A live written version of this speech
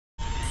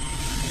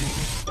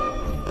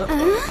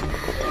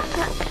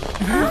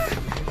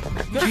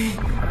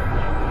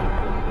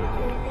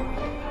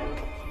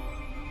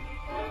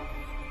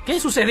¿Qué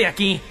sucede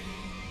aquí?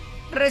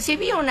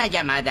 Recibí una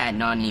llamada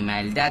anónima.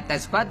 El Data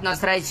Squad nos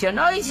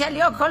traicionó y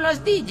salió con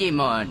los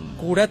Digimon.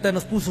 Kurata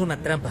nos puso una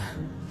trampa.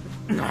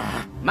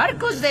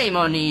 Marcus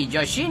Damon y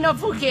Yoshino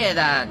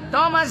Fujeda,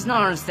 Thomas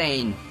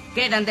Nornstein,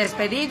 quedan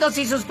despedidos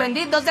y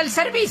suspendidos del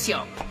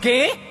servicio.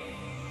 ¿Qué?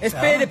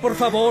 Espere, por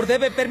favor.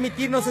 Debe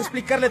permitirnos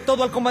explicarle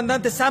todo al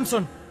comandante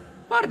Samson.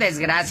 Por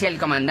desgracia, el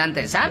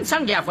comandante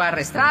Samson ya fue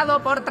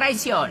arrestado por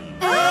traición.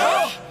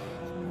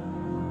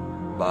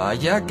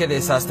 Vaya, qué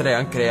desastre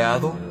han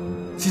creado.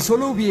 Si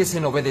solo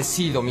hubiesen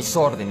obedecido mis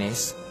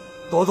órdenes,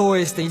 todo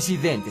este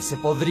incidente se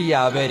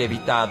podría haber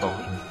evitado.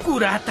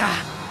 ¡Kurata!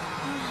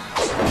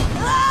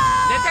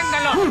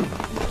 ¡Deténgalo!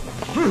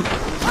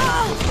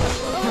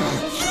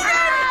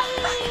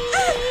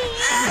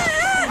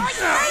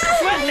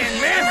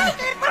 ¡Suéltenme!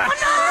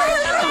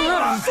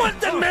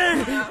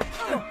 ¡Suéltenme!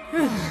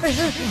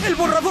 ¡El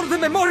borrador de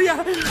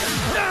memoria!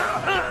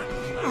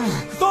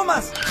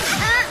 ¡Thomas!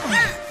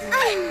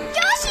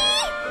 ¡Yoshi!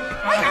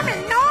 ¡Óigame,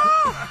 no!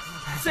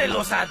 ¡Se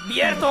los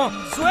advierto!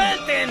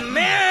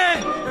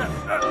 ¡Suéltenme!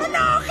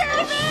 ¡No,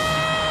 jefe!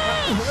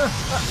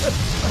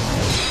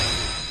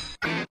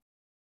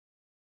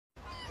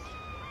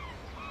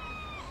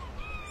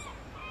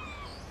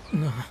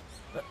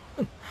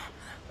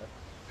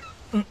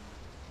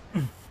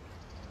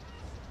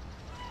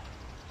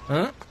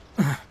 ¿Ah?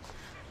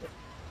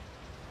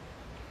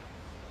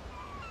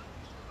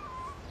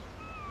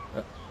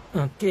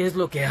 ¿Qué es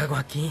lo que hago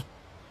aquí?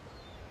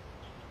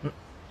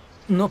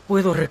 No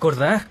puedo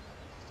recordar.